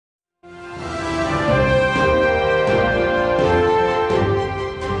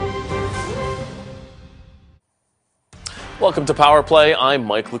Welcome to Power Play. I'm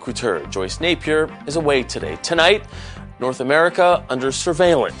Mike LeCouture. Joyce Napier is away today. Tonight, North America under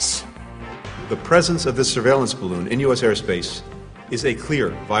surveillance. The presence of this surveillance balloon in U.S. airspace is a clear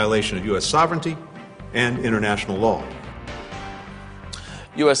violation of U.S. sovereignty and international law.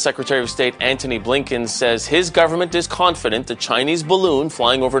 U.S. Secretary of State Antony Blinken says his government is confident the Chinese balloon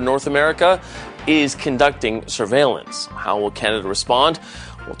flying over North America is conducting surveillance. How will Canada respond?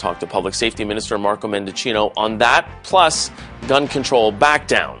 We'll talk to Public Safety Minister Marco Mendicino on that, plus gun control back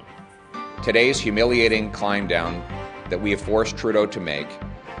down. Today's humiliating climb down that we have forced Trudeau to make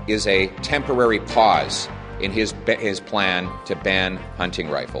is a temporary pause in his plan to ban hunting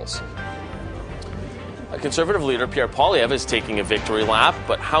rifles. A Conservative leader, Pierre Poilievre, is taking a victory lap,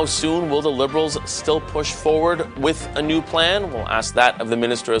 but how soon will the Liberals still push forward with a new plan? We'll ask that of the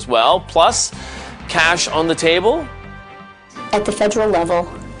minister as well. Plus, cash on the table. At the federal level,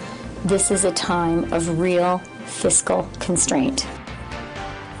 this is a time of real fiscal constraint.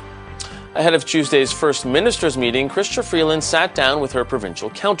 Ahead of Tuesday's First Ministers' meeting, Chrystia Freeland sat down with her provincial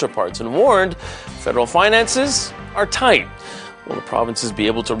counterparts and warned federal finances are tight. Will the provinces be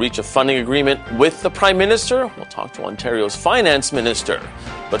able to reach a funding agreement with the Prime Minister? We'll talk to Ontario's Finance Minister.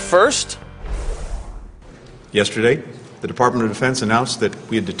 But first... Yesterday, the Department of Defense announced that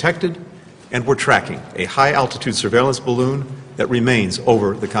we had detected and were tracking a high-altitude surveillance balloon that remains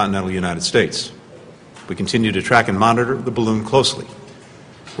over the continental United States. We continue to track and monitor the balloon closely.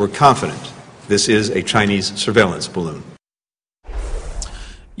 We're confident this is a Chinese surveillance balloon.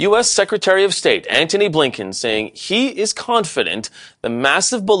 U.S. Secretary of State Antony Blinken saying he is confident the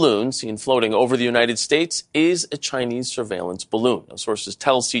massive balloon seen floating over the United States is a Chinese surveillance balloon. Now, sources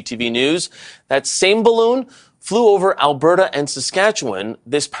tell CTV News that same balloon flew over Alberta and Saskatchewan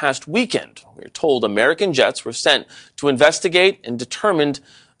this past weekend. We're told American jets were sent to investigate and determined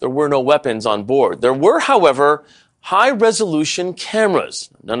there were no weapons on board. There were, however, high-resolution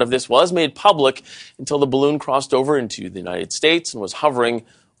cameras. None of this was made public until the balloon crossed over into the United States and was hovering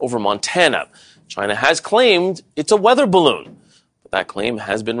over Montana. China has claimed it's a weather balloon, but that claim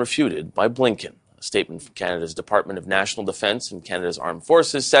has been refuted by Blinken. A statement from Canada's Department of National Defence and Canada's Armed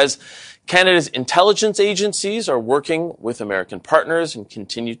Forces says Canada's intelligence agencies are working with American partners and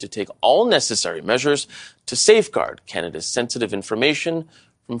continue to take all necessary measures to safeguard Canada's sensitive information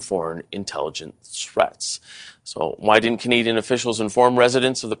from foreign intelligence threats. So why didn't Canadian officials inform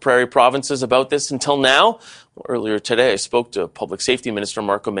residents of the prairie provinces about this until now? Well, earlier today, I spoke to Public Safety Minister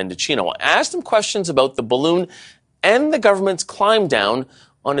Marco Mendicino. I asked him questions about the balloon and the government's climb down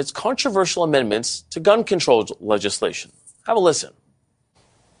on its controversial amendments to gun control legislation. Have a listen.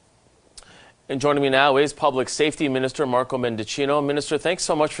 And joining me now is Public Safety Minister Marco Mendicino. Minister, thanks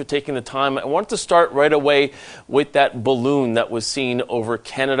so much for taking the time. I wanted to start right away with that balloon that was seen over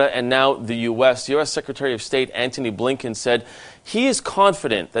Canada and now the U.S. U.S. Secretary of State Antony Blinken said he is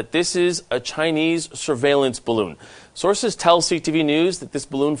confident that this is a Chinese surveillance balloon. Sources tell CTV News that this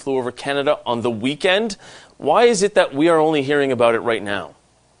balloon flew over Canada on the weekend. Why is it that we are only hearing about it right now?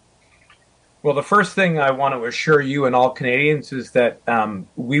 Well, the first thing I want to assure you and all Canadians is that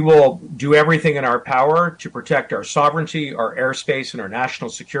we will do everything in our power to protect our sovereignty, our airspace, and our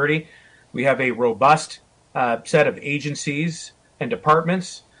national security. We have a robust set of agencies and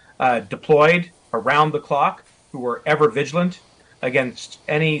departments deployed around the clock who are ever vigilant against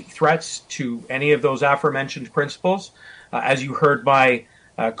any threats to any of those aforementioned principles. As you heard my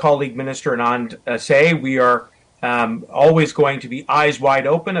colleague Minister Anand say, we are always going to be eyes wide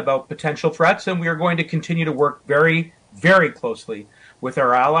open about potential threats, and we are going to continue to work very, very closely with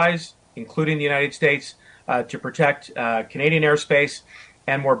our allies, including the United States, to protect Canadian airspace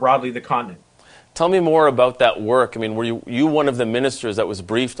and more broadly the continent. Tell me more about that work. I mean, were you one of the ministers that was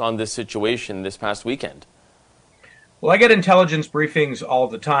briefed on this situation this past weekend? Well, I get intelligence briefings all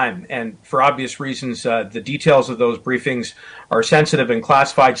the time, and for obvious reasons, the details of those briefings are sensitive and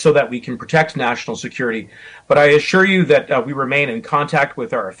classified so that we can protect national security. But I assure you that we remain in contact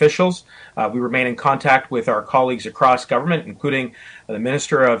with our officials. We remain in contact with our colleagues across government, including the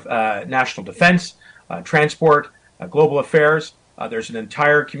Minister of National Defense, Transport, Global Affairs. There's an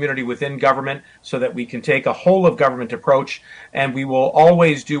entire community within government so that we can take a whole-of-government approach, and we will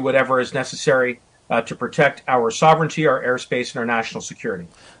always do whatever is necessary to protect our sovereignty, our airspace, and our national security.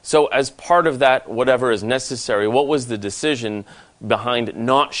 So as part of that, whatever is necessary, what was the decision behind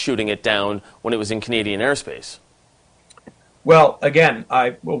not shooting it down when it was in Canadian airspace? Well, again,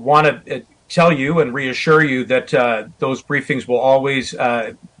 I want to tell you and reassure you that those briefings will always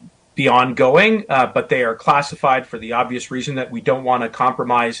be ongoing, but they are classified for the obvious reason that we don't want to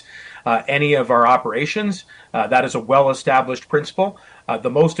compromise any of our operations. That is a well-established principle. The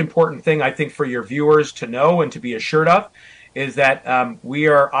most important thing, I think, for your viewers to know and to be assured of is that we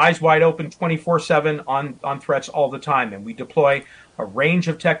are eyes wide open 24/7 on threats all the time. And we deploy a range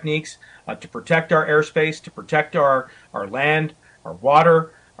of techniques to protect our airspace, to protect our land, our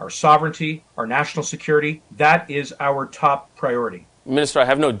water, our sovereignty, our national security. That is our top priority. Minister, I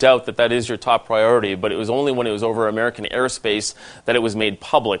have no doubt that that is your top priority, but it was only when it was over American airspace that it was made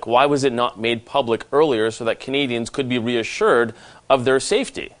public. Why was it not made public earlier so that Canadians could be reassured of their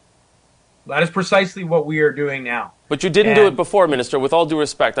safety? That is precisely what we are doing now. But you didn't do it before, Minister. With all due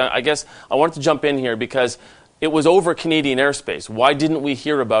respect, I guess I wanted to jump in here because it was over Canadian airspace. Why didn't we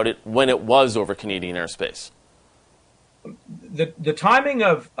hear about it when it was over Canadian airspace? The timing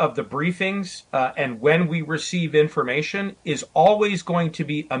of the briefings and when we receive information is always going to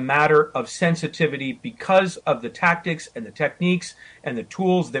be a matter of sensitivity because of the tactics and the techniques and the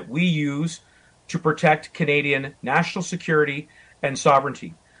tools that we use to protect Canadian national security and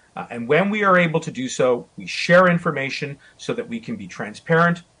sovereignty. And when we are able to do so, we share information so that we can be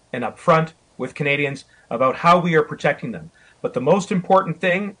transparent and upfront with Canadians about how we are protecting them. But the most important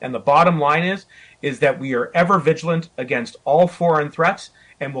thing, and the bottom line is that we are ever vigilant against all foreign threats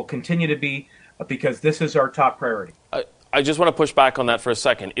and will continue to be because this is our top priority. I just want to push back on that for a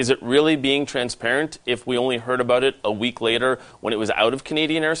second. Is it really being transparent if we only heard about it a week later when it was out of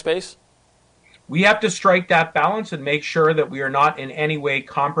Canadian airspace? We have to strike that balance and make sure that we are not in any way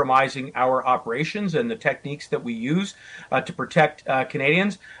compromising our operations and the techniques that we use to protect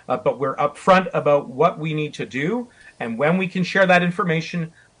Canadians. But we're upfront about what we need to do. And when we can share that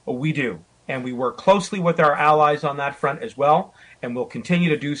information, we do. And we work closely with our allies on that front as well. And we'll continue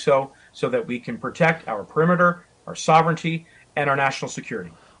to do so that we can protect our perimeter, our sovereignty, and our national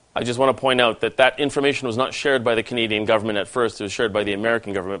security. I just want to point out that that information was not shared by the Canadian government at first. It was shared by the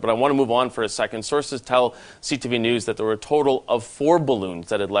American government. But I want to move on for a second. Sources tell CTV News that there were a total of 4 balloons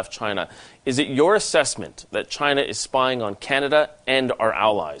that had left China. Is it your assessment that China is spying on Canada and our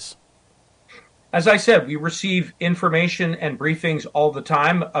allies? As I said, we receive information and briefings all the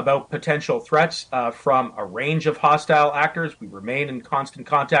time about potential threats from a range of hostile actors. We remain in constant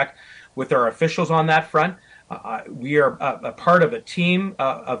contact with our officials on that front. We are a part of a team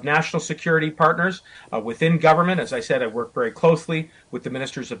of national security partners within government. As I said, I work very closely with the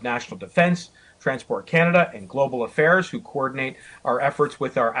Ministers of National Defence, Transport Canada, and Global Affairs, who coordinate our efforts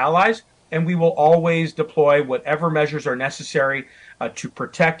with our allies. And we will always deploy whatever measures are necessary to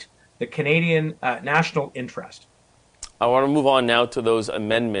protect the Canadian national interest. I want to move on now to those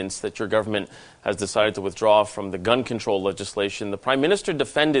amendments that your government has decided to withdraw from the gun control legislation. The Prime Minister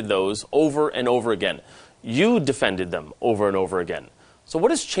defended those over and over again. You defended them over and over again. So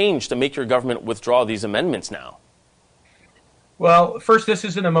what has changed to make your government withdraw these amendments now? Well, first, this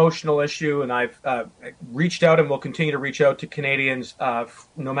is an emotional issue, and I've reached out and will continue to reach out to Canadians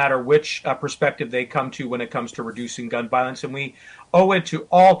no matter which perspective they come to when it comes to reducing gun violence. And we owe it to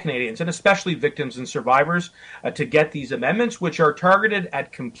all Canadians, and especially victims and survivors, to get these amendments, which are targeted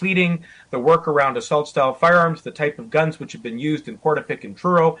at completing the work around assault-style firearms, the type of guns which have been used in Portapique and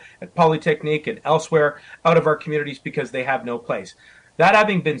Truro, at Polytechnique and elsewhere, out of our communities because they have no place. That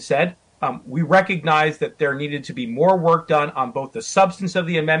having been said, we recognize that there needed to be more work done on both the substance of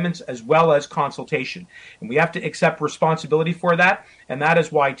the amendments as well as consultation. And we have to accept responsibility for that. And that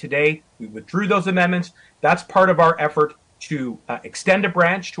is why today we withdrew those amendments. That's part of our effort to extend a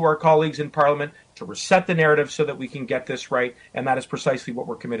branch to our colleagues in Parliament, to reset the narrative so that we can get this right. And that is precisely what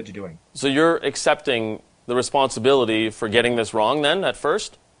we're committed to doing. So you're accepting the responsibility for getting this wrong then at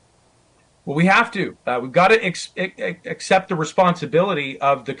first? Well, we have to. We've got to accept the responsibility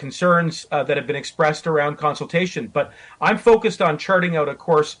of the concerns that have been expressed around consultation. But I'm focused on charting out a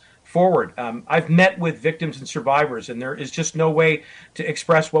course forward. I've met with victims and survivors, and there is just no way to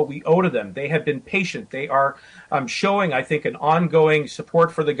express what we owe to them. They have been patient. They are showing, I think, an ongoing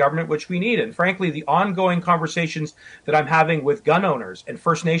support for the government, which we need. And frankly, the ongoing conversations that I'm having with gun owners and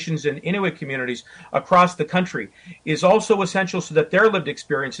First Nations and Inuit communities across the country is also essential so that their lived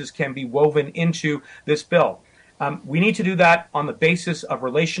experiences can be woven into this bill. We need to do that on the basis of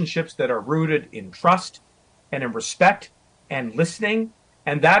relationships that are rooted in trust and in respect and listening.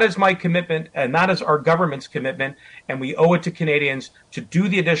 And that is my commitment, and that is our government's commitment, and we owe it to Canadians to do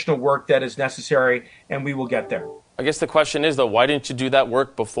the additional work that is necessary, and we will get there. I guess the question is, though, why didn't you do that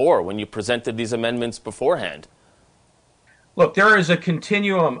work before, when you presented these amendments beforehand? Look, there is a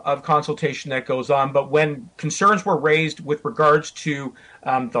continuum of consultation that goes on, but when concerns were raised with regards to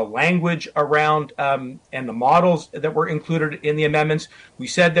the language around and the models that were included in the amendments, we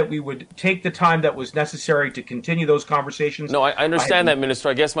said that we would take the time that was necessary to continue those conversations. No, I understand that, Minister.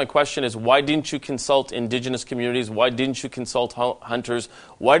 I guess my question is, why didn't you consult Indigenous communities? Why didn't you consult hunters?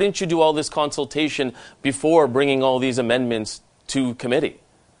 Why didn't you do all this consultation before bringing all these amendments to committee?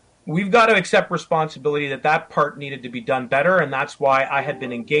 We've got to accept responsibility that part needed to be done better, and that's why I had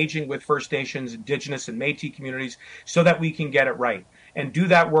been engaging with First Nations, Indigenous, and Métis communities so that we can get it right and do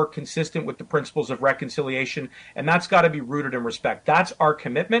that work consistent with the principles of reconciliation, and that's got to be rooted in respect. That's our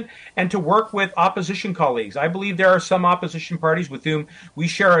commitment, and to work with opposition colleagues. I believe there are some opposition parties with whom we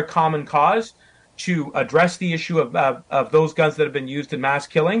share a common cause to address the issue of those guns that have been used in mass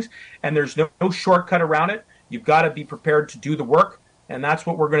killings, and there's no shortcut around it. You've got to be prepared to do the work. And that's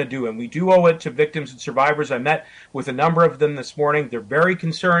what we're going to do. And we do owe it to victims and survivors. I met with a number of them this morning. They're very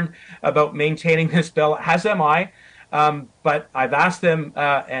concerned about maintaining this bill, as am I. But I've asked them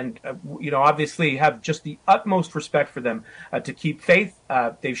obviously have just the utmost respect for them to keep faith.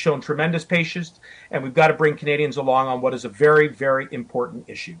 They've shown tremendous patience, and we've got to bring Canadians along on what is a very, very important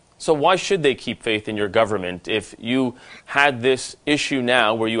issue. So why should they keep faith in your government if you had this issue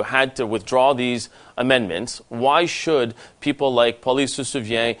now where you had to withdraw these amendments? Why should people like Paulie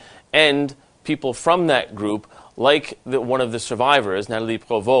Soussouviens and people from that group, like one of the survivors, Nathalie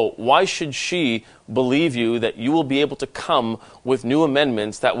Provost, why should she believe you that you will be able to come with new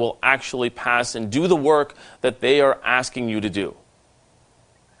amendments that will actually pass and do the work that they are asking you to do?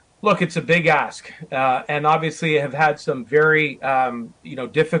 Look, it's a big ask, and obviously have had some very,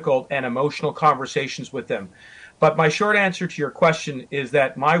 difficult and emotional conversations with them. But my short answer to your question is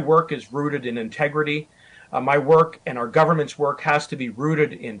that my work is rooted in integrity. My work and our government's work has to be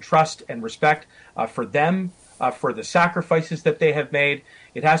rooted in trust and respect for them, for the sacrifices that they have made.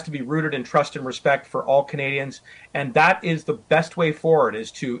 It has to be rooted in trust and respect for all Canadians. And that is the best way forward,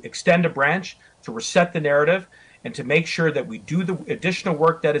 is to extend a branch, to reset the narrative, and to make sure that we do the additional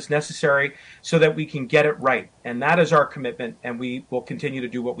work that is necessary so that we can get it right. And that is our commitment, and we will continue to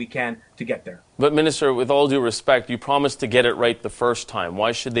do what we can to get there. But, Minister, with all due respect, you promised to get it right the first time.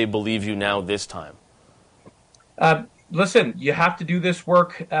 Why should they believe you now this time? Listen, you have to do this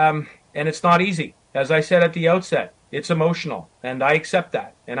work, and it's not easy. As I said at the outset, it's emotional, and I accept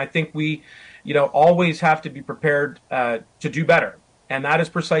that. And I think we, always have to be prepared to do better. And that is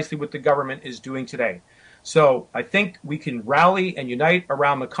precisely what the government is doing today. So I think we can rally and unite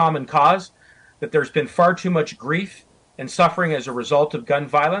around the common cause, that there's been far too much grief and suffering as a result of gun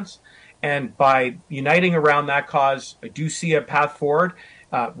violence. And by uniting around that cause, I do see a path forward.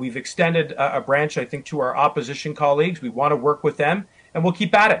 We've extended a branch, I think, to our opposition colleagues. We want to work with them, and we'll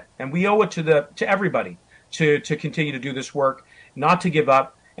keep at it. And we owe it to everybody to continue to do this work, not to give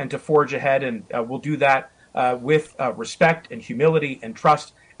up, and to forge ahead. And we'll do that with respect and humility and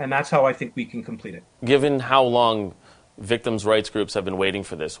trust. And that's how I think we can complete it. Given how long victims' rights groups have been waiting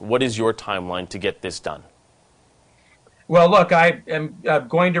for this, what is your timeline to get this done? Well, look, I am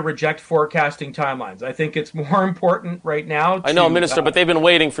going to reject forecasting timelines. I think it's more important right now. I know, Minister, but they've been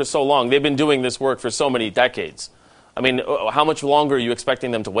waiting for so long. They've been doing this work for so many decades. I mean, how much longer are you expecting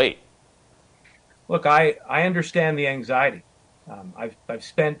them to wait? Look, I understand the anxiety. I've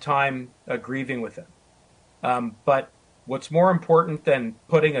spent time grieving with them. But what's more important than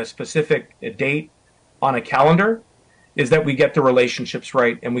putting a specific date on a calendar is that we get the relationships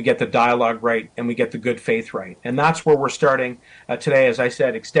right, and we get the dialogue right, and we get the good faith right. And that's where we're starting today, as I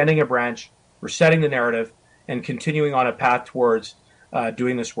said, extending a branch, resetting the narrative, and continuing on a path towards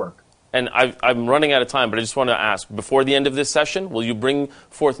doing this work. And I'm running out of time, but I just want to ask, before the end of this session, will you bring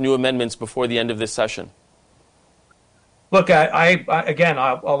forth new amendments before the end of this session? Look,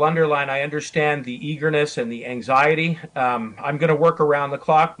 I'll underline, I understand the eagerness and the anxiety. I'm going to work around the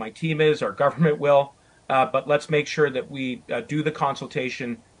clock. My team is, our government will. But let's make sure that we do the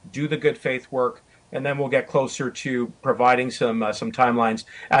consultation, do the good faith work, and then we'll get closer to providing some timelines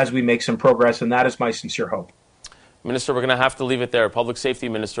as we make some progress. And that is my sincere hope. Minister, we're going to have to leave it there. Public Safety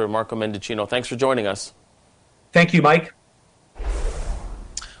Minister Marco Mendicino, thanks for joining us. Thank you, Mike.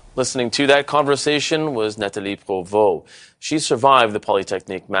 Listening to that conversation was Nathalie Provost. She survived the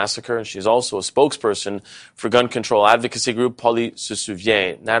Polytechnique massacre, and she's also a spokesperson for gun control advocacy group Paulie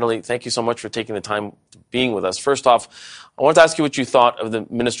Soussouviens. Nathalie, thank you so much for taking the time being with us. First off, I want to ask you what you thought of the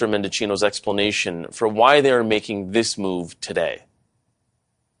Minister Mendicino's explanation for why they are making this move today.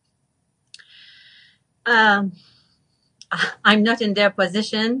 I'm not in their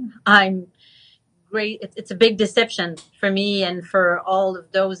position. Great. It's a big deception for me and for all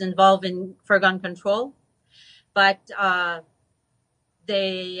of those involved for gun control. but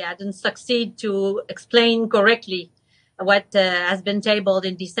they didn't succeed to explain correctly what has been tabled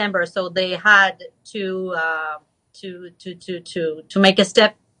in December. So they had to make a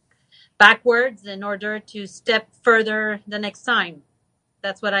step backwards in order to step further the next time.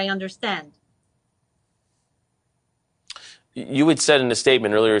 That's what I understand. You had said in a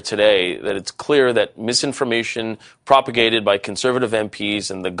statement earlier today that it's clear that misinformation propagated by conservative MPs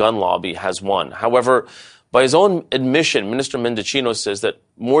and the gun lobby has won. However, by his own admission, Minister Mendicino says that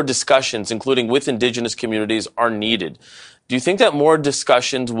more discussions, including with Indigenous communities, are needed. Do you think that more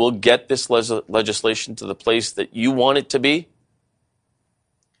discussions will get this legislation to the place that you want it to be?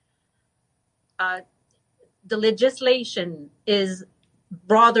 The legislation is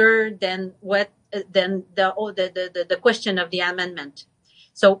broader than the question of the amendment.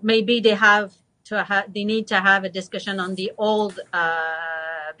 So maybe they need to have a discussion on the old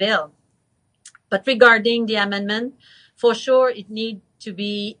bill. But regarding the amendment, for sure it needs to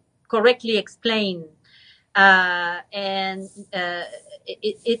be correctly explained, and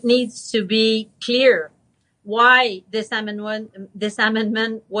it needs to be clear why this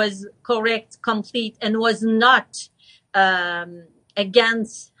amendment was correct, complete, and was not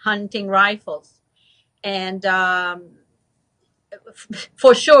against hunting rifles. And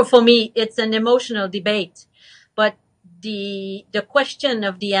for sure, for me, it's an emotional debate. But the question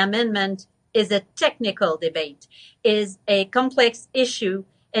of the amendment is a technical debate, is a complex issue,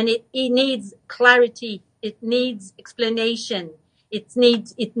 and it needs clarity. It needs explanation. It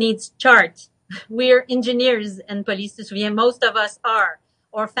needs charts. We're engineers in Police de Souvien. Most of us are,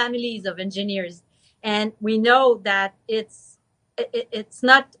 or families of engineers, and we know that it's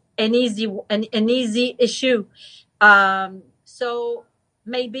not an easy issue. So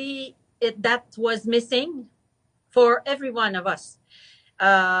maybe that was missing for every one of us.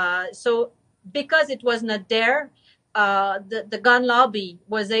 So because it was not there, the gun lobby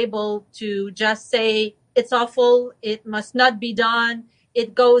was able to just say it's awful, it must not be done,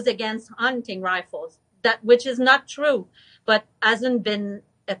 it goes against hunting rifles, which is not true, but hasn't been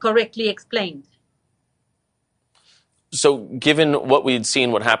correctly explained. So given what we'd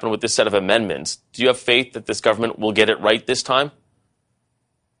seen, what happened with this set of amendments, do you have faith that this government will get it right this time?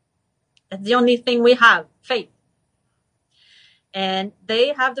 That's the only thing we have, faith. And they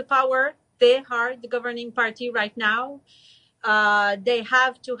have the power. They are the governing party right now. They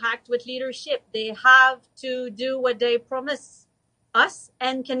have to act with leadership. They have to do what they promise us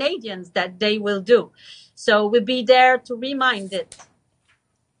and Canadians that they will do. So we'll be there to remind it.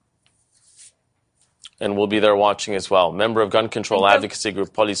 And we'll be there watching as well. Member of gun control advocacy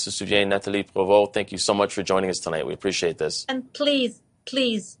group Police de Souvien, Nathalie Provost, thank you so much for joining us tonight. We appreciate this. And please,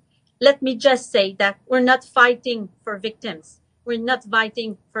 let me just say that we're not fighting for victims. We're not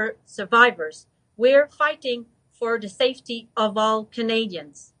fighting for survivors. We're fighting for the safety of all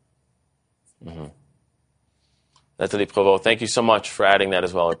Canadians. Mm-hmm. Nathalie Provost, thank you so much for adding that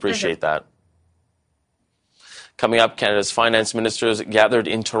as well. I appreciate that. Coming up, Canada's finance ministers gathered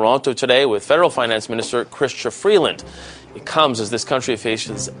in Toronto today with Federal Finance Minister Chrystia Freeland. It comes as this country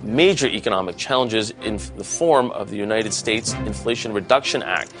faces major economic challenges in the form of the United States Inflation Reduction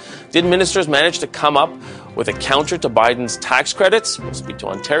Act. Did ministers manage to come up with a counter to Biden's tax credits? We'll speak to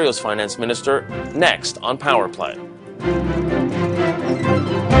Ontario's finance minister next on Power Play.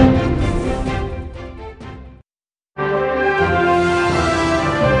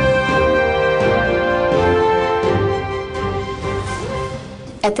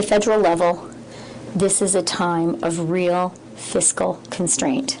 At the federal level, this is a time of real fiscal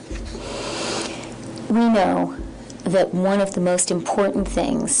constraint. We know that one of the most important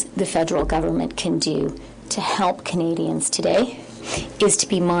things the federal government can do to help Canadians today is to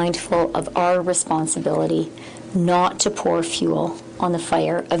be mindful of our responsibility not to pour fuel on the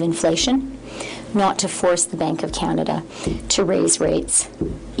fire of inflation, not to force the Bank of Canada to raise rates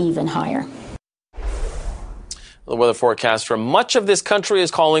even higher. The weather forecast for much of this country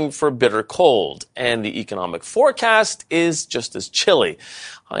is calling for bitter cold, and the economic forecast is just as chilly.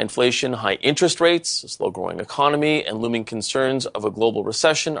 High inflation, high interest rates, a slow-growing economy, and looming concerns of a global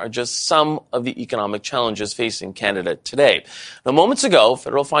recession are just some of the economic challenges facing Canada today. Now, moments ago,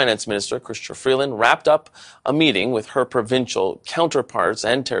 Federal Finance Minister Chrystia Freeland wrapped up a meeting with her provincial counterparts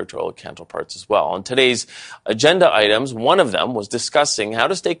and territorial counterparts as well. On today's agenda items, one of them was discussing how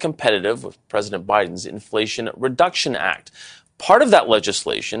to stay competitive with President Biden's Inflation Reduction Act. Part of that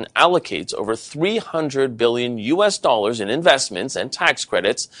legislation allocates over $300 billion in investments and tax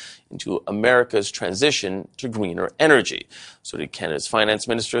credits into America's transition to greener energy. So did Canada's finance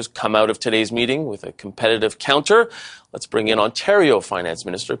ministers come out of today's meeting with a competitive counter? Let's bring in Ontario Finance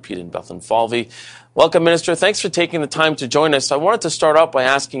Minister Peter Bethlenfalvy. Welcome, Minister. Thanks for taking the time to join us. I wanted to start out by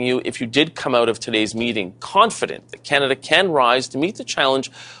asking you if you did come out of today's meeting confident that Canada can rise to meet the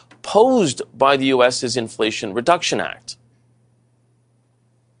challenge posed by the U.S.'s Inflation Reduction Act.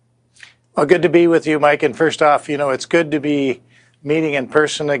 Well, good to be with you, Mike. And first off, it's good to be meeting in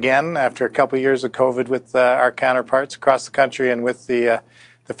person again after a couple of years of COVID with our counterparts across the country and with the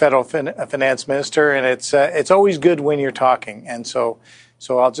federal finance minister. And it's always good when you're talking. And so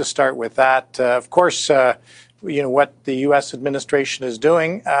I'll just start with that. Of course, what the U.S. administration is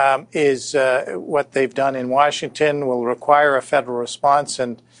doing is what they've done in Washington will require a federal response.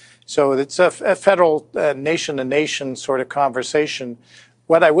 And so it's a federal nation-to-nation sort of conversation.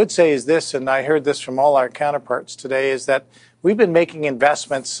 What I would say is this, and I heard this from all our counterparts today, is that we've been making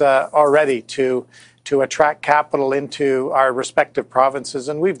investments already to attract capital into our respective provinces.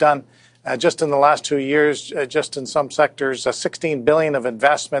 And we've done, just in the last 2 years, just in some sectors, $16 billion of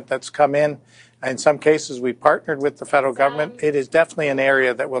investment that's come in. In some cases, we partnered with the federal government. It is definitely an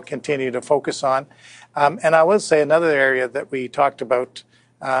area that we'll continue to focus on. And I will say another area that we talked about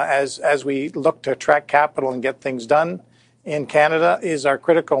as we look to attract capital and get things done in Canada is our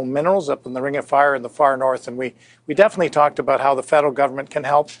critical minerals up in the Ring of Fire in the far north. And we definitely talked about how the federal government can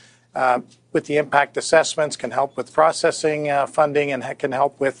help with the impact assessments, can help with processing funding, and can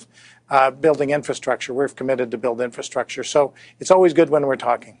help with building infrastructure. We're committed to build infrastructure. So it's always good when we're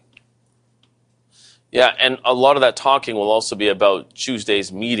talking. Yeah, and a lot of that talking will also be about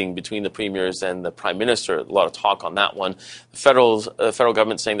Tuesday's meeting between the premiers and the prime minister. A lot of talk on that one. The federal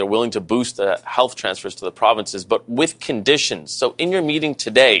government saying they're willing to boost the health transfers to the provinces, but with conditions. So in your meeting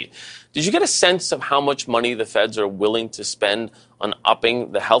today, did you get a sense of how much money the feds are willing to spend on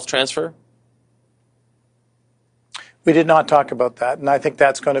upping the health transfer? We did not talk about that, and I think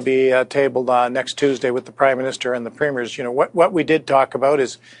that's going to be tabled next Tuesday with the prime minister and the premiers. What we did talk about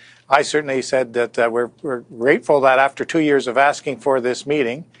is, I certainly said that we're grateful that after 2 years of asking for this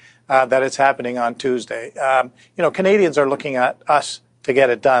meeting, that it's happening on Tuesday. Canadians are looking at us to get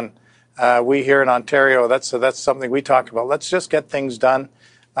it done. We here in Ontario, that's something we talk about. Let's just get things done.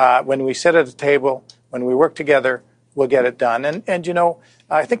 When we sit at a table, when we work together, we'll get it done. And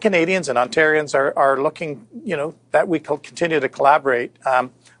I think Canadians and Ontarians are looking, that we can continue to collaborate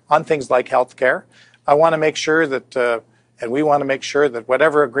on things like healthcare. I want to make sure that and we want to make sure that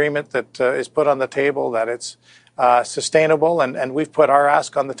whatever agreement that is put on the table, that it's sustainable. And we've put our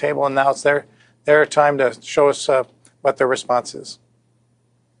ask on the table, and now it's their time to show us what their response is.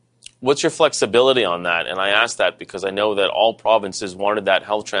 What's your flexibility on that? And I ask that because I know that all provinces wanted that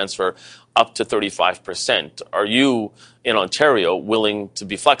health transfer up to 35%. Are you in Ontario willing to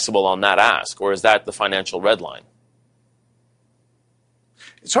be flexible on that ask, or is that the financial red line?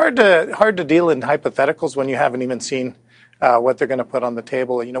 It's hard to deal in hypotheticals when you haven't even seen what they're going to put on the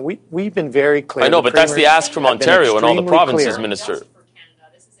table. We've been very clear. I know, but that's the ask from Ontario and all the provinces, Minister.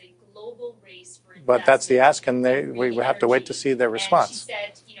 But that's the ask, and we have to wait to see their response. She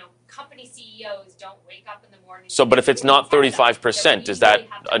said, company CEOs don't wake up in the morning. So, but if it's not 35%, is that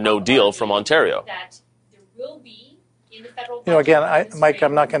a no deal from Ontario? That there will be in the federal again, Mike,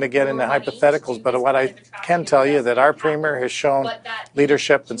 I'm not going to get into hypotheticals, but what I can tell you that our premier has shown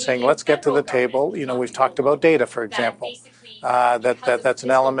leadership in saying, let's get to the table. We've talked about data, for example. That's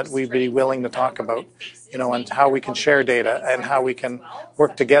an element we'd be willing to talk about, and how we can share data and how we can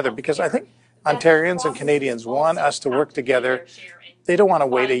work together. Because I think Ontarians and Canadians want us to work together. They don't want to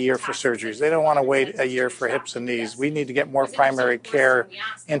wait a year for surgeries. They don't want to wait a year for hips and knees. We need to get more primary care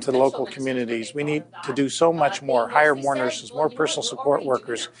into the local communities. We need to do so much more, hire more nurses, more personal support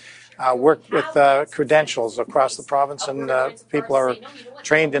workers, work with credentials across the province, and people are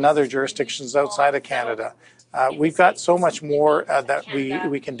trained in other jurisdictions outside of Canada. We've got so much more that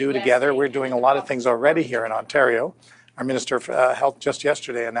we can do together. We're doing a lot of things already here in Ontario. Our Minister of Health just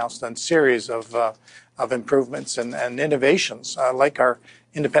yesterday announced a series of improvements and innovations like our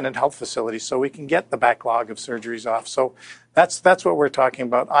independent health facilities, so we can get the backlog of surgeries off. So that's what we're talking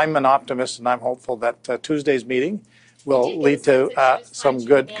about. I'm an optimist, and I'm hopeful that Tuesday's meeting will lead to some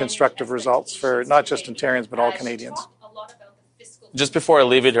good constructive results for not just Ontarians but all Canadians. A lot about the fiscal Just before I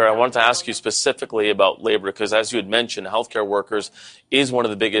leave it here, I wanted to ask you specifically about labor, because as you had mentioned, healthcare workers is one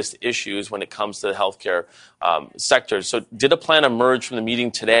of the biggest issues when it comes to the healthcare sector. So did a plan emerge from the meeting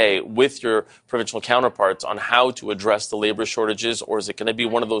today with your provincial counterparts on how to address the labor shortages, or is it going to be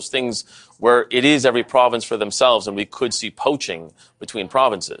one of those things where it is every province for themselves and we could see poaching between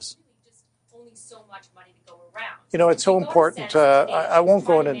provinces? You know, it's so important. I won't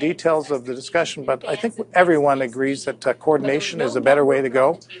go into details of the discussion, but I think everyone agrees that coordination is a better way to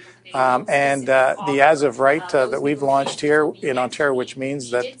go. And the as of right that we've launched here in Ontario, which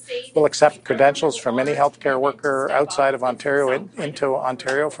means that we'll accept credentials from any healthcare worker outside of Ontario into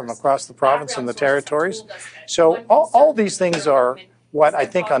Ontario from across the province and the territories. So all these things are what I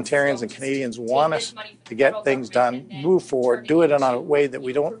think Ontarians and Canadians want us to get things done, move forward, do it in a way that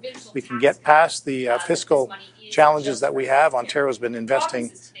we can get past the fiscal challenges that we have. Ontario's been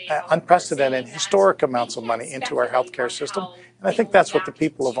investing unprecedented, historic amounts of money into our healthcare system. And I think that's what the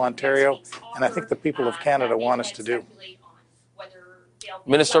people of Ontario and I think the people of Canada want us to do.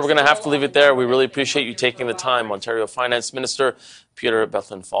 Minister, we're going to have to leave it there. We really appreciate you taking the time. Ontario Finance Minister Peter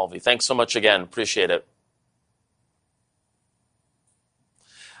Bethlenfalvy. Thanks so much again. Appreciate it.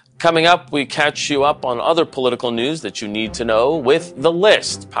 Coming up, we catch you up on other political news that you need to know with The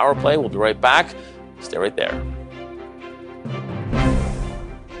List. Power Play. We'll be right back. Stay right there.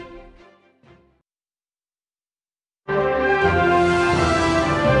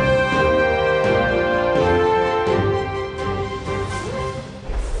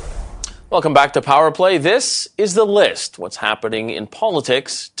 Welcome back to Power Play. This is The List, what's happening in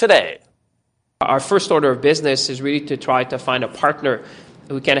politics today. Our first order of business is really to try to find a partner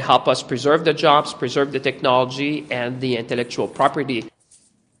who can help us preserve the jobs, preserve the technology, and the intellectual property.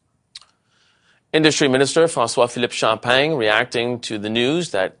 Industry Minister François-Philippe Champagne reacting to the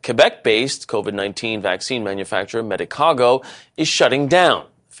news that Quebec-based COVID-19 vaccine manufacturer Medicago is shutting down.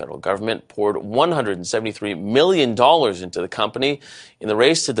 The federal government poured $173 million into the company in the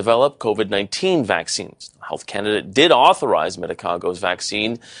race to develop COVID-19 vaccines. Health Canada did authorize Medicago's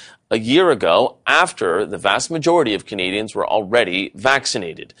vaccine a year ago after the vast majority of Canadians were already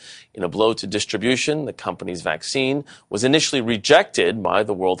vaccinated. In a blow to distribution, the company's vaccine was initially rejected by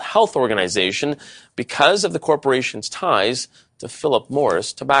the World Health Organization because of the corporation's ties to Philip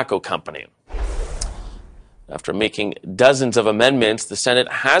Morris Tobacco Company. After making dozens of amendments, the Senate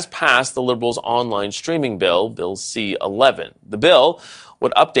has passed the Liberals' online streaming bill, Bill C-11. The bill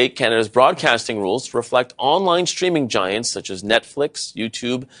would update Canada's broadcasting rules to reflect online streaming giants such as Netflix,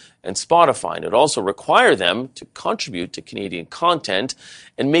 YouTube, and Spotify. And it would also require them to contribute to Canadian content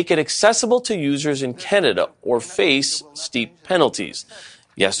and make it accessible to users in Canada or face steep penalties.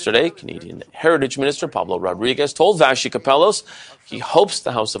 Yesterday, Canadian Heritage Minister Pablo Rodriguez told Vassy Kapelos he hopes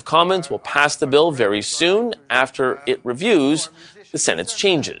the House of Commons will pass the bill very soon after it reviews the Senate's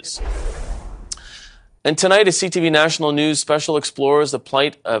changes. And tonight, a CTV National News special explores the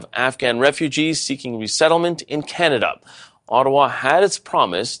plight of Afghan refugees seeking resettlement in Canada. Ottawa had its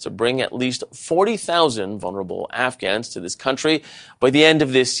promise to bring at least 40,000 vulnerable Afghans to this country by the end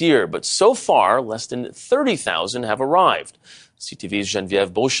of this year, but so far, less than 30,000 have arrived. CTV's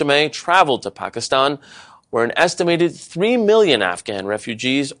Geneviève Beauchemin traveled to Pakistan, where an estimated 3 million Afghan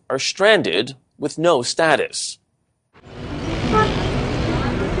refugees are stranded with no status.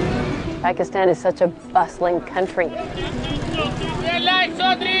 Pakistan is such a bustling country.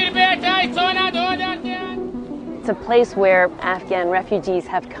 It's a place where Afghan refugees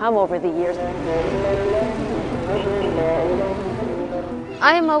have come over the years.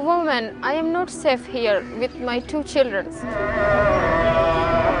 I am a woman. I am not safe here with my 2 children.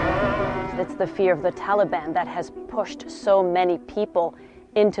 It's the fear of the Taliban that has pushed so many people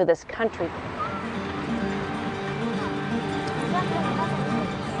into this country.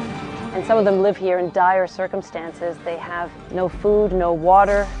 And some of them live here in dire circumstances. They have no food, no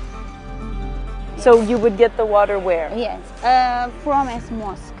water. So you would get the water where? Yes, from a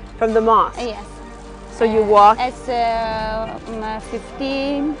mosque. From the mosque? Yes. So you walk? It's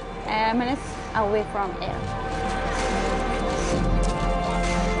 15 minutes away from here.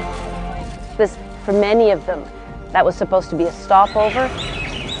 This, for many of them, that was supposed to be a stopover.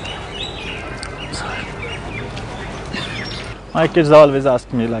 My kids always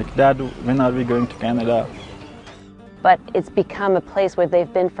ask me, like, Dad, when are we going to Canada? But it's become a place where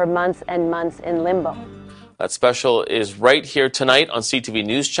they've been for months and months in limbo. That special is right here tonight on CTV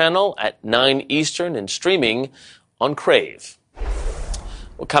News Channel at 9 Eastern and streaming on Crave.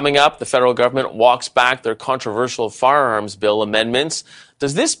 Well, coming up, the federal government walks back their controversial firearms bill amendments.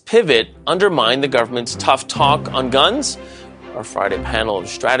 Does this pivot undermine the government's tough talk on guns? Our Friday panel of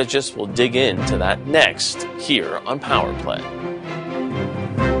strategists will dig into that next here on Power Play.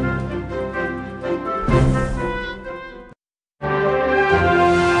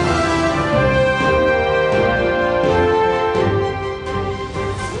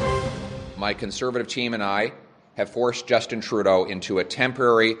 my Conservative team and I have forced Justin Trudeau into a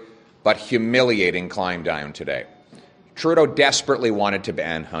temporary but humiliating climb down today. Trudeau desperately wanted to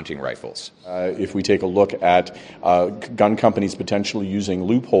ban hunting rifles. If we take a look at gun companies potentially using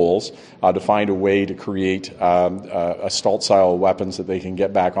loopholes to find a way to create assault-style weapons that they can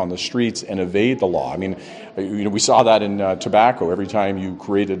get back on the streets and evade the law. I mean, we saw that in tobacco. Every time you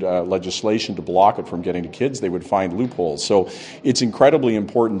created legislation to block it from getting to kids, they would find loopholes. So it's incredibly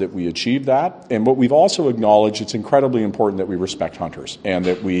important that we achieve that. And what we've also acknowledged, it's incredibly important that we respect hunters and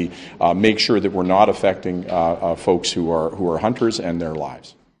that we make sure that we're not affecting folks who are hunters and their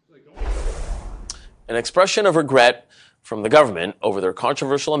lives. An expression of regret from the government over their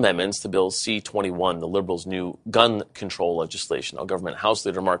controversial amendments to Bill C-21, the Liberals' new gun control legislation. Now, Government House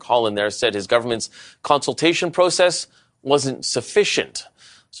Leader Mark Holland there said his government's consultation process wasn't sufficient.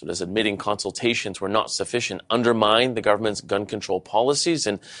 So does admitting consultations were not sufficient undermine the government's gun control policies?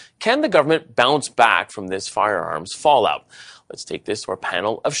 And can the government bounce back from this firearms fallout? Let's take this to our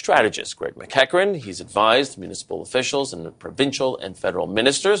panel of strategists. Greg McEachern, he's advised municipal officials and provincial and federal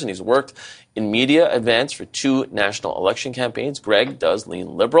ministers, and he's worked in media advance for 2 national election campaigns. Greg does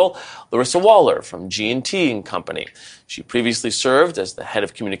lean Liberal. Larissa Waller from G&T and Company. She previously served as the head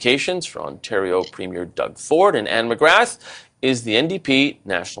of communications for Ontario Premier Doug Ford, and Anne McGrath is the NDP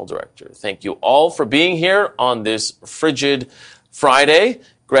National Director. Thank you all for being here on this frigid Friday.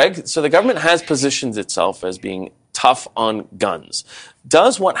 Greg, so the government has positioned itself as being tough on guns.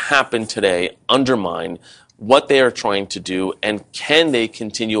 Does what happened today undermine what they are trying to do, and can they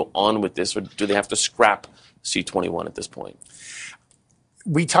continue on with this, or do they have to scrap C-21 at this point?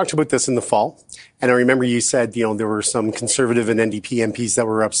 We talked about this in the fall, and I remember you said, there were some Conservative and NDP MPs that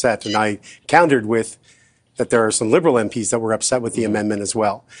were upset, and I countered with that there are some Liberal MPs that were upset with the amendment as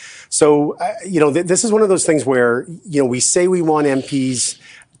well. So, this is one of those things where, we say we want MPs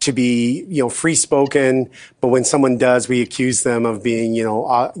to be, free-spoken, but when someone does, we accuse them of being,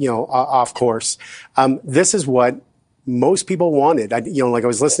 off course. This is what most people wanted. I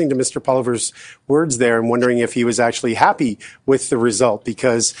was listening to Mr. Pulliver's words there and wondering if he was actually happy with the result,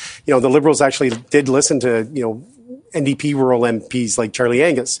 because, the Liberals actually did listen to, NDP rural MPs like Charlie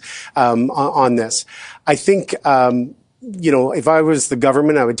Angus on this. I think, if I was the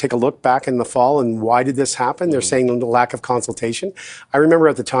government, I would take a look back in the fall and why did this happen? They're saying the lack of consultation. I remember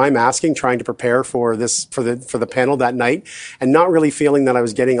at the time trying to prepare for this, for the panel that night, and not really feeling that I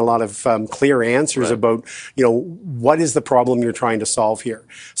was getting a lot of clear answers about, what is the problem you're trying to solve here?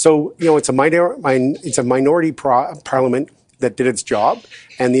 So, it's a minority parliament that did its job,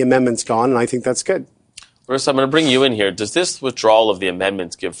 and the amendment's gone, and I think that's good. First, I'm going to bring you in here. Does this withdrawal of the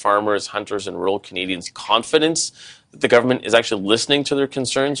amendments give farmers, hunters, and rural Canadians confidence that the government is actually listening to their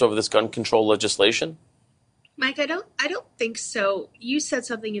concerns over this gun control legislation? Mike, I don't think so. You said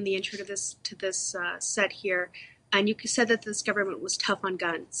something in the intro to this set here, and you said that this government was tough on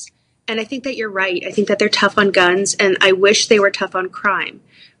guns. And I think that you're right. I think that they're tough on guns, and I wish they were tough on crime,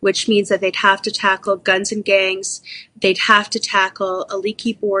 which means that they'd have to tackle guns and gangs, they'd have to tackle a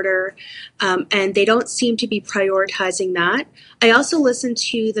leaky border, and they don't seem to be prioritizing that. I also listened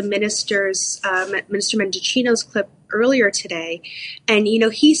to the Minister Mendicino's clip earlier today, and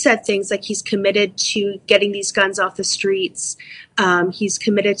he said things like he's committed to getting these guns off the streets, he's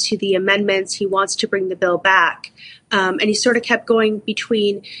committed to the amendments, he wants to bring the bill back, and he sort of kept going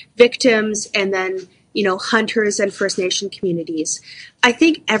between victims and then hunters and First Nation communities. I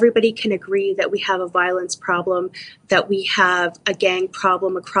think everybody can agree that we have a violence problem, that we have a gang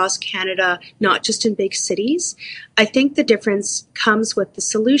problem across Canada, not just in big cities. I think the difference comes with the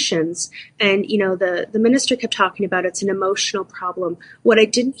solutions. And, the minister kept talking about it's an emotional problem. What I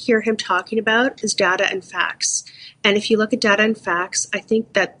didn't hear him talking about is data and facts. And if you look at data and facts, I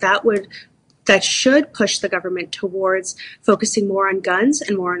think that should push the government towards focusing more on guns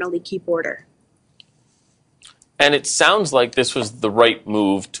and more on a leaky border. And it sounds like this was the right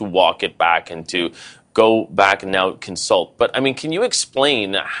move to walk it back and to go back and now consult. But, can you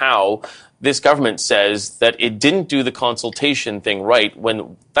explain how this government says that it didn't do the consultation thing right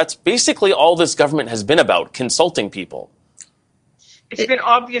when that's basically all this government has been about, consulting people? It's been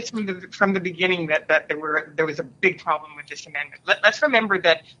obvious from the beginning that there was a big problem with this amendment. Let's remember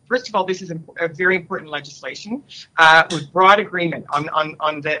that, first of all, this is a very important legislation with broad agreement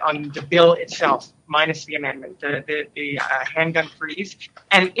on the bill itself, minus the amendment, the handgun freeze,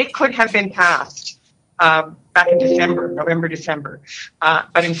 and it could have been passed back in November, December.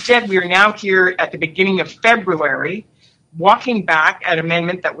 But instead, we are now here at the beginning of February, walking back an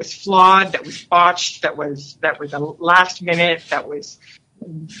amendment that was flawed, that was botched, that was a last minute, that was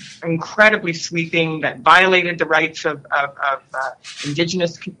incredibly sweeping, that violated the rights of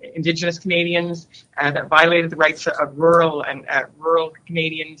Indigenous Canadians, that violated the rights of rural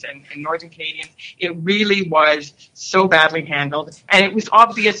Canadians and Northern Canadians. It really was so badly handled, and it was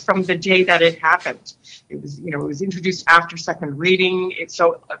obvious from the day that it happened. It was introduced after second reading.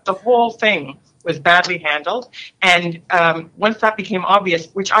 So the whole thing was badly handled, and once that became obvious,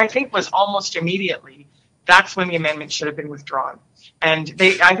 which I think was almost immediately, that's when the amendment should have been withdrawn. And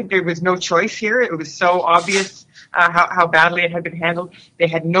I think there was no choice here. It was so obvious how badly it had been handled. They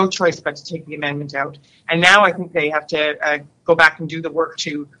had no choice but to take the amendment out. And now I think they have to go back and do the work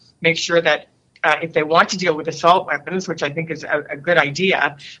to make sure that if they want to deal with assault weapons, which I think is a good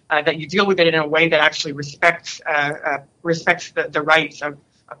idea, that you deal with it in a way that actually respects the rights of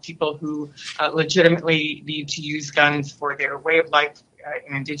people who legitimately need to use guns for their way of life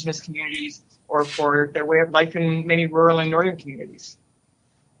in Indigenous communities, or for their way of life in many rural and northern communities.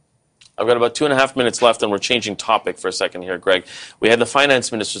 I've got about 2.5 minutes left, and we're changing topic for a second here, Greg. We had the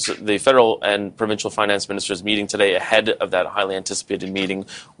finance ministers, the federal and provincial finance ministers meeting today ahead of that highly anticipated meeting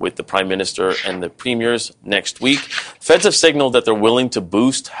with the Prime Minister and the premiers next week. Feds have signaled that they're willing to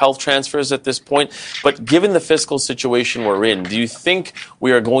boost health transfers at this point, but given the fiscal situation we're in, do you think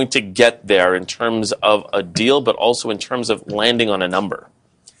we are going to get there in terms of a deal, but also in terms of landing on a number?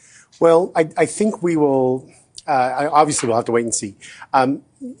 Well, I think we will. Obviously, we'll have to wait and see.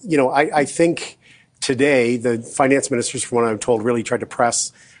 I think today the finance ministers, from what I'm told, really tried to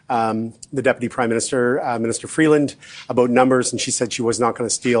press the Deputy Prime Minister, Minister Freeland, about numbers, and she said she was not going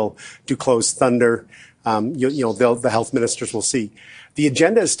to steal Duclos' thunder. The health ministers will see. The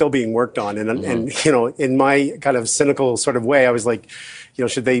agenda is still being worked on, and in my kind of cynical sort of way, I was like,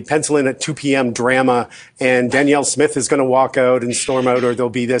 should they pencil in at 2 p.m. drama and Danielle Smith is going to walk out and storm out, or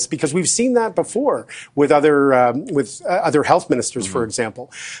there'll be this, because we've seen that before with other health ministers, for example.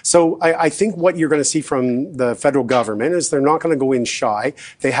 So I think what you're going to see from the federal government is they're not going to go in shy.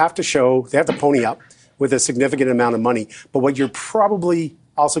 They have to pony up with a significant amount of money. But what you're probably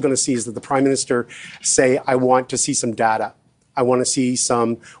also going to see is that the Prime Minister say, I want to see some data. I want to see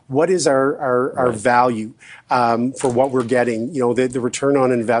what is our value for what we're getting, the return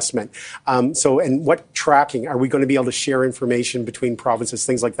on investment. And what tracking, are we going to be able to share information between provinces,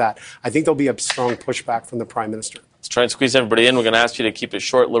 things like that? I think there'll be a strong pushback from the Prime Minister. Let's try and squeeze everybody in. We're going to ask you to keep it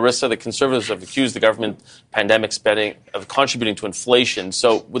short. Larissa, the Conservatives have accused the government pandemic spending of contributing to inflation.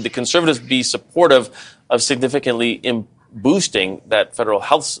 So would the Conservatives be supportive of significantly boosting that federal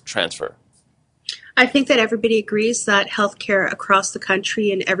health transfer? I think that everybody agrees that healthcare across the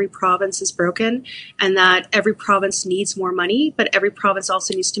country in every province is broken, and that every province needs more money, but every province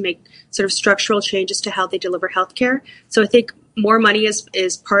also needs to make sort of structural changes to how they deliver healthcare. So I think more money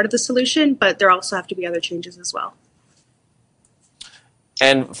is part of the solution, but there also have to be other changes as well.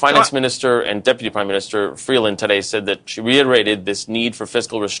 And Finance Minister and Deputy Prime Minister Freeland today said that she reiterated this need for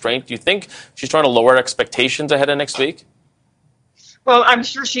fiscal restraint. Do you think she's trying to lower expectations ahead of next week? Well, I'm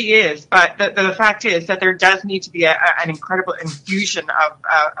sure she is, but the fact is that there does need to be an incredible infusion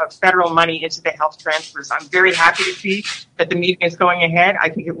of federal money into the health transfers. I'm very happy to see that the meeting is going ahead. I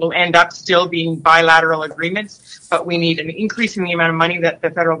think it will end up still being bilateral agreements, but we need an increase in the amount of money that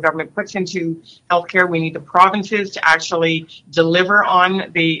the federal government puts into healthcare. We need the provinces to actually deliver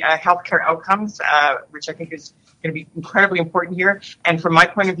on the healthcare outcomes, which I think is going to be incredibly important here. And from my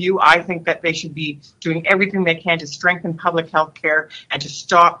point of view, I think that they should be doing everything they can to strengthen public health care and to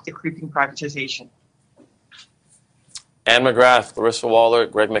stop the creeping privatization. Anne McGrath, Larissa Waller,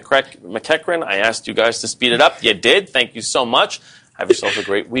 Greg McEachran, I asked you guys to speed it up. You did. Thank you so much. Have yourself a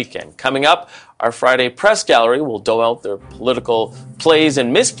great weekend. Coming up, our Friday press gallery will dole out their political plays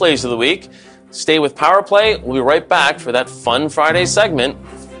and misplays of the week. Stay with Power Play. We'll be right back for that fun Friday segment.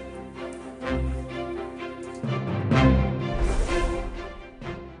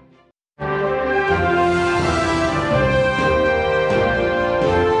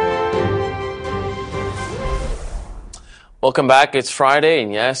 Welcome back. It's Friday,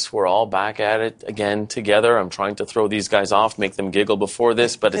 and yes, we're all back at it again together. I'm trying to throw these guys off, make them giggle before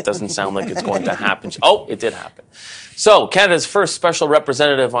this, but it doesn't sound like it's going to happen. Oh, it did happen. So, Canada's first special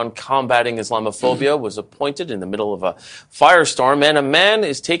representative on combating Islamophobia was appointed in the middle of a firestorm, and a man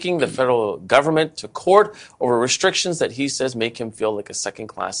is taking the federal government to court over restrictions that he says make him feel like a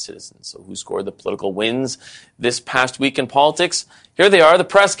second-class citizen. So, who scored the political wins this past week in politics? Here they are, the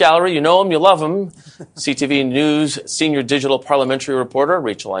press gallery. You know them, you love them. CTV News senior digital parliamentary reporter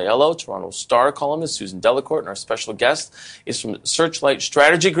Rachel Aiello, Toronto Star columnist Susan Delacourt, and our special guest is from Searchlight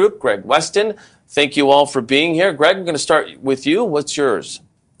Strategy Group, Greg Weston. Thank you all for being here. Greg, I'm going to start with you. What's yours?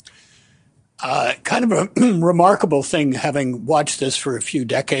 Kind of a remarkable thing, having watched this for a few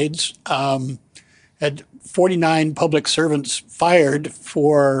decades. Had 49 public servants fired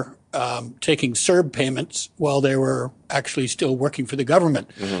for taking CERB payments while they were actually still working for the government.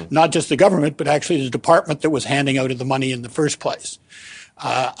 Mm-hmm. Not just the government, but actually the department that was handing out the money in the first place.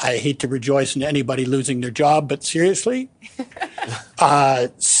 I hate to rejoice in anybody losing their job, but seriously,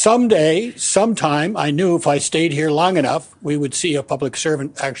 sometime, I knew if I stayed here long enough, we would see a public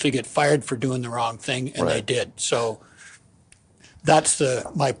servant actually get fired for doing the wrong thing, and they did. So that's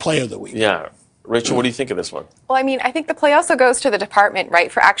my play of the week. Yeah. Rachel, what do you think of this one? Well, I mean, I think the play also goes to the department,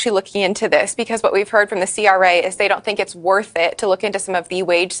 right, for actually looking into this, because what we've heard from the CRA is they don't think it's worth it to look into some of the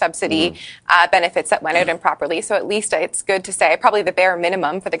wage subsidy benefits that went out improperly. So at least it's good to say probably the bare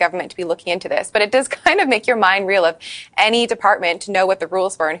minimum for the government to be looking into this. But it does kind of make your mind reel of any department to know what the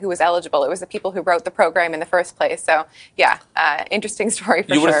rules were and who was eligible. It was the people who wrote the program in the first place. So, yeah, interesting story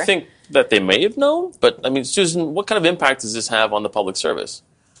for sure. You would think that they may have known, but, I mean, Susan, what kind of impact does this have on the public service?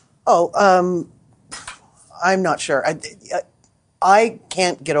 I'm not sure. I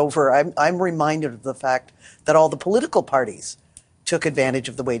can't get over. I'm reminded of the fact that all the political parties took advantage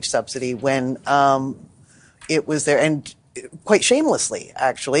of the wage subsidy when it was there, and quite shamelessly,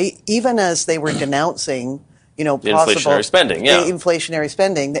 actually, even as they were denouncing, possible inflationary spending. Yeah, inflationary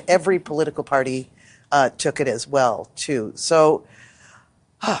spending. Every political party took it as well too. So.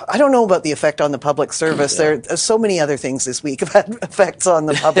 I don't know about the effect on the public service. Yeah. There are so many other things this week have had effects on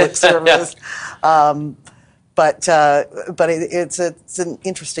the public service. But it's an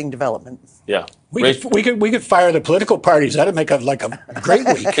interesting development. Yeah. We could fire the political parties. That'd make a great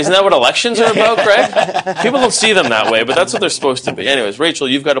week. Isn't that what elections are about, Greg? People don't see them that way, but that's what they're supposed to be. Anyways, Rachel,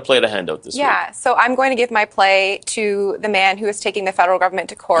 you've got to play the handout this week. Yeah, so I'm going to give my play to the man who is taking the federal government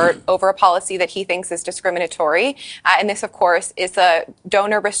to court over a policy that he thinks is discriminatory. And this, of course, is the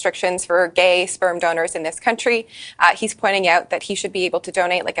donor restrictions for gay sperm donors in this country. He's pointing out that he should be able to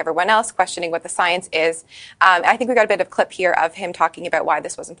donate like everyone else, questioning what the science is. I think we got a bit of clip here of him talking about why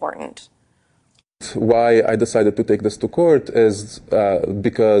this was important. Why I decided to take this to court is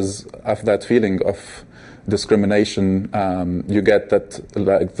because of that feeling of discrimination. You get that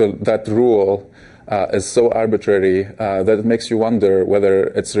that rule is so arbitrary that it makes you wonder whether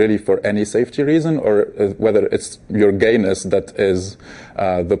it's really for any safety reason or whether it's your gayness that is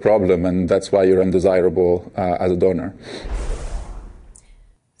the problem, and that's why you're undesirable as a donor.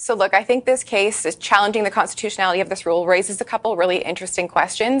 So look, I think this case is challenging the constitutionality of this rule, raises a couple really interesting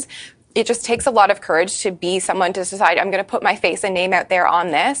questions. It just takes a lot of courage to be someone to decide, I'm going to put my face and name out there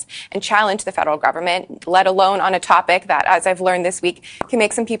on this and challenge the federal government, let alone on a topic that, as I've learned this week, can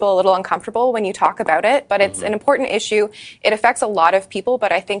make some people a little uncomfortable when you talk about it. But it's an important issue. It affects a lot of people,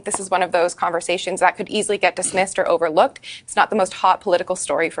 but I think this is one of those conversations that could easily get dismissed or overlooked. It's not the most hot political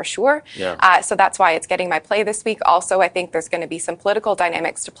story for sure. Yeah. So that's why it's getting my play this week. Also, I think there's going to be some political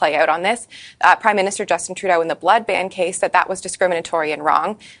dynamics to play out on this. Prime Minister Justin Trudeau in the blood ban case said that was discriminatory and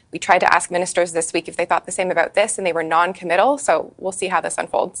wrong. We tried to ask ministers this week if they thought the same about this, and they were non-committal. So we'll see how this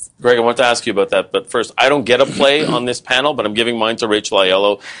unfolds. Greg, I want to ask you about that. But first, I don't get a play on this panel, but I'm giving mine to Rachel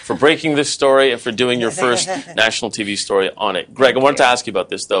Aiello for breaking this story and for doing your first national TV story on it. Greg, I wanted to ask you about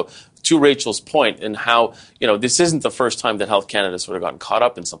this, though, to Rachel's point, and how, this isn't the first time that Health Canada sort of gotten caught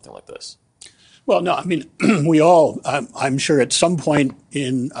up in something like this. Well, no, I mean, we all, I'm sure at some point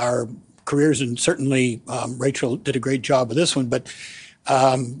in our careers, and certainly Rachel did a great job with this one, but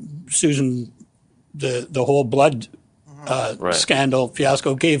Susan, the whole blood scandal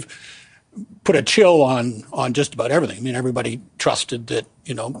fiasco put a chill on just about everything. I mean, everybody trusted that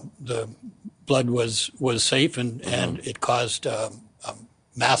the blood was safe and it caused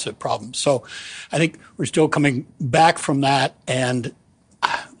massive problems. So I think we're still coming back from that. And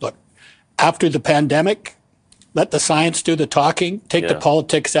look, after the pandemic, let the science do the talking. Take the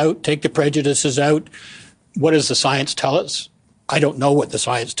politics out. Take the prejudices out. What does the science tell us? I don't know what the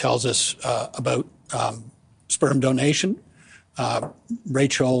science tells us about sperm donation.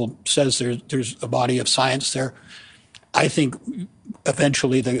 Rachel says there's a body of science there. I think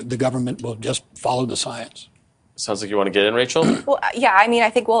eventually the government will just follow the science. Sounds like you want to get in, Rachel? Well, yeah, I mean, I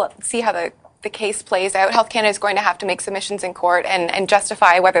think we'll see how the case plays out. Health Canada is going to have to make submissions in court and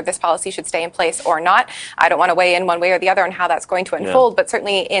justify whether this policy should stay in place or not. I don't want to weigh in one way or the other on how that's going to unfold, but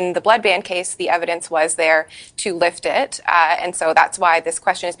certainly in the blood ban case, the evidence was there to lift it. And so that's why this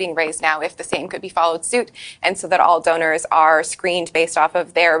question is being raised now, if the same could be followed suit, and so that all donors are screened based off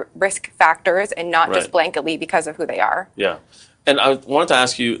of their risk factors and not just blanketly because of who they are. Yeah. And I wanted to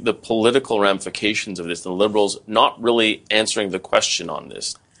ask you the political ramifications of this, the Liberals not really answering the question on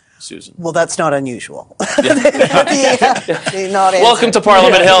this. Susan. Well, that's not unusual. Welcome to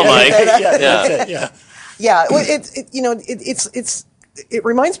Parliament Hill, Mike. Yeah. Well, it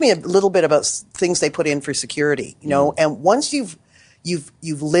reminds me a little bit about things they put in for security, and once you've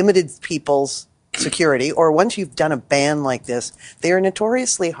limited people's security, or once you've done a ban like this, they are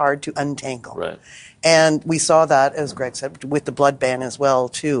notoriously hard to untangle. Right. And we saw that, as Greg said, with the blood ban as well,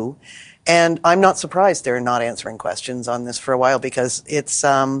 too. And I'm not surprised they're not answering questions on this for a while, because it's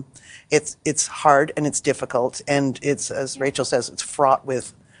hard and it's difficult, and it's, as Rachel says, it's fraught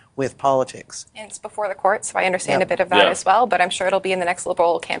with politics. And it's before the court, so I understand a bit of that as well, but I'm sure it'll be in the next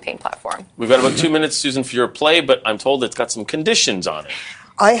Liberal campaign platform. We've got about 2 minutes, Susan, for your play, but I'm told it's got some conditions on it.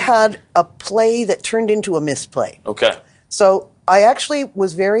 I had a play that turned into a misplay. Okay. So I actually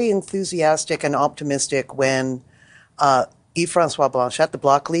was very enthusiastic and optimistic when Yves-François Blanchet, the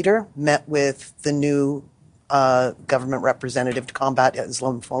Bloc leader, met with the new government representative to combat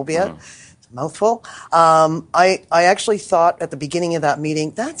Islamophobia. It's a mouthful. I actually thought at the beginning of that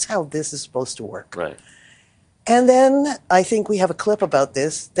meeting, that's how this is supposed to work. Right. And then I think we have a clip about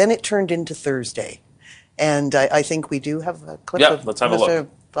this. Then it turned into Thursday. And I think we do have a clip of let's have Mr. a look.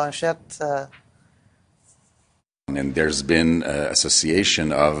 Blanchet. And there's been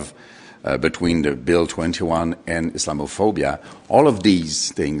association of between the Bill 21 and Islamophobia. All of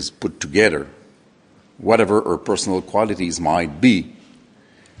these things put together, whatever her personal qualities might be,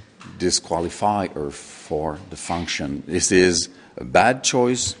 disqualify her for the function. This is a bad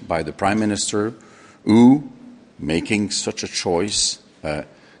choice by the Prime Minister, who, making such a choice,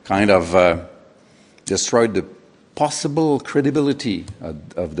 destroyed the possible credibility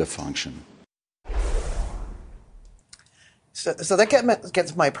of the function. So that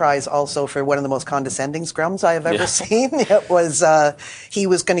gets my prize also for one of the most condescending scrums I have ever seen. It was he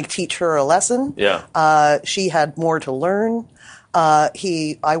was going to teach her a lesson. Yeah. She had more to learn.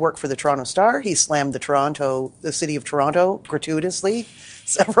 I work for the Toronto Star. He slammed the city of Toronto gratuitously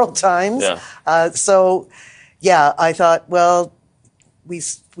several times. Yeah. I thought, well, we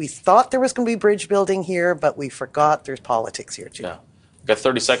thought there was going to be bridge building here, but we forgot there's politics here too. Yeah. Got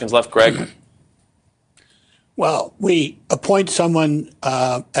 30 seconds left, Greg. Well, we appoint someone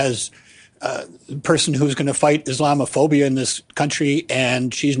as the person who's going to fight Islamophobia in this country,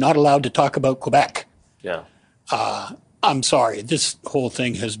 and she's not allowed to talk about Quebec. Yeah. I'm sorry. This whole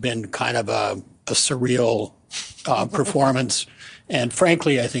thing has been kind of a surreal performance. And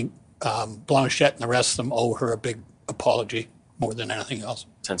frankly, I think Blanchet and the rest of them owe her a big apology more than anything else.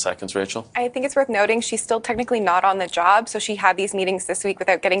 10 seconds, Rachel. I think it's worth noting she's still technically not on the job, so she had these meetings this week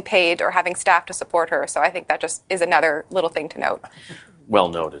without getting paid or having staff to support her. So I think that just is another little thing to note. Well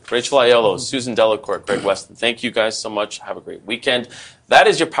noted. Rachel Aiello, Susan Delacourt, Greg Weston, thank you guys so much. Have a great weekend. That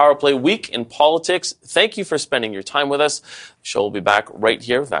is your Power Play Week in Politics. Thank you for spending your time with us. The show will be back right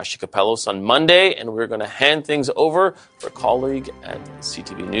here with Ashley Capellos on Monday, and we're going to hand things over for a colleague at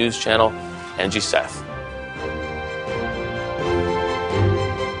CTV News Channel, Angie Seth.